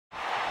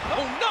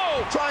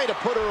Trying to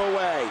put her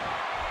away.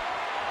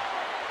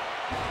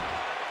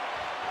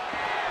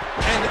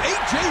 And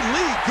AJ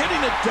Lee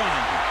getting it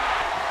done.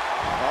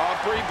 Oh,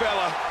 Brie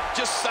Bella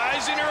just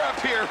sizing her up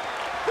here.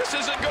 This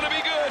isn't going to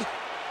be good.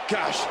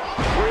 Gosh.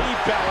 Brie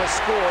Bella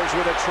scores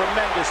with a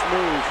tremendous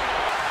move.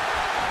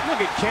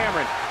 Look at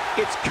Cameron.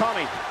 It's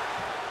coming.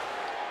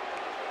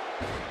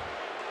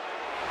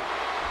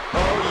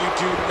 Oh, you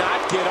do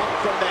not get up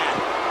from that.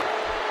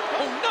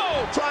 Oh,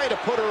 no. Trying to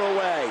put her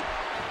away.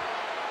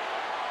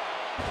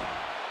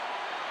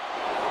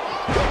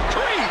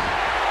 Creed.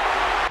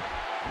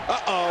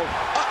 Uh-oh.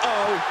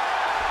 Uh-oh.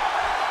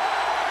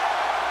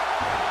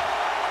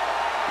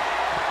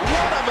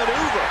 What a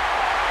maneuver.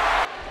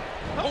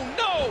 Oh,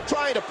 no.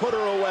 Trying to put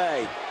her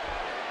away.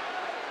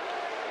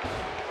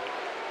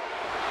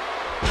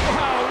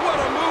 Wow, what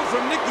a move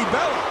from Nikki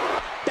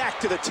Bella. Back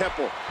to the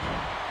temple.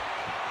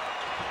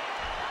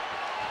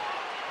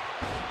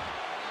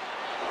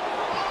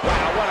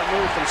 Wow, what a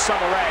move from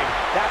Summer Rae.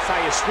 That's how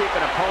you sweep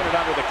an opponent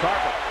under the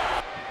carpet.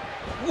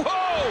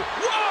 Whoa!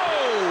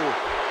 Whoa!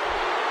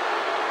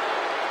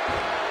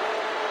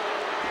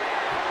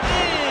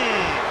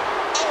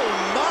 Oh,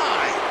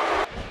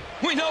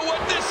 my! We know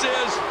what this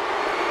is.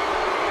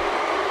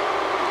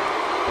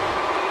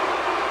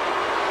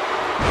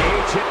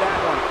 Gage hit that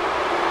one.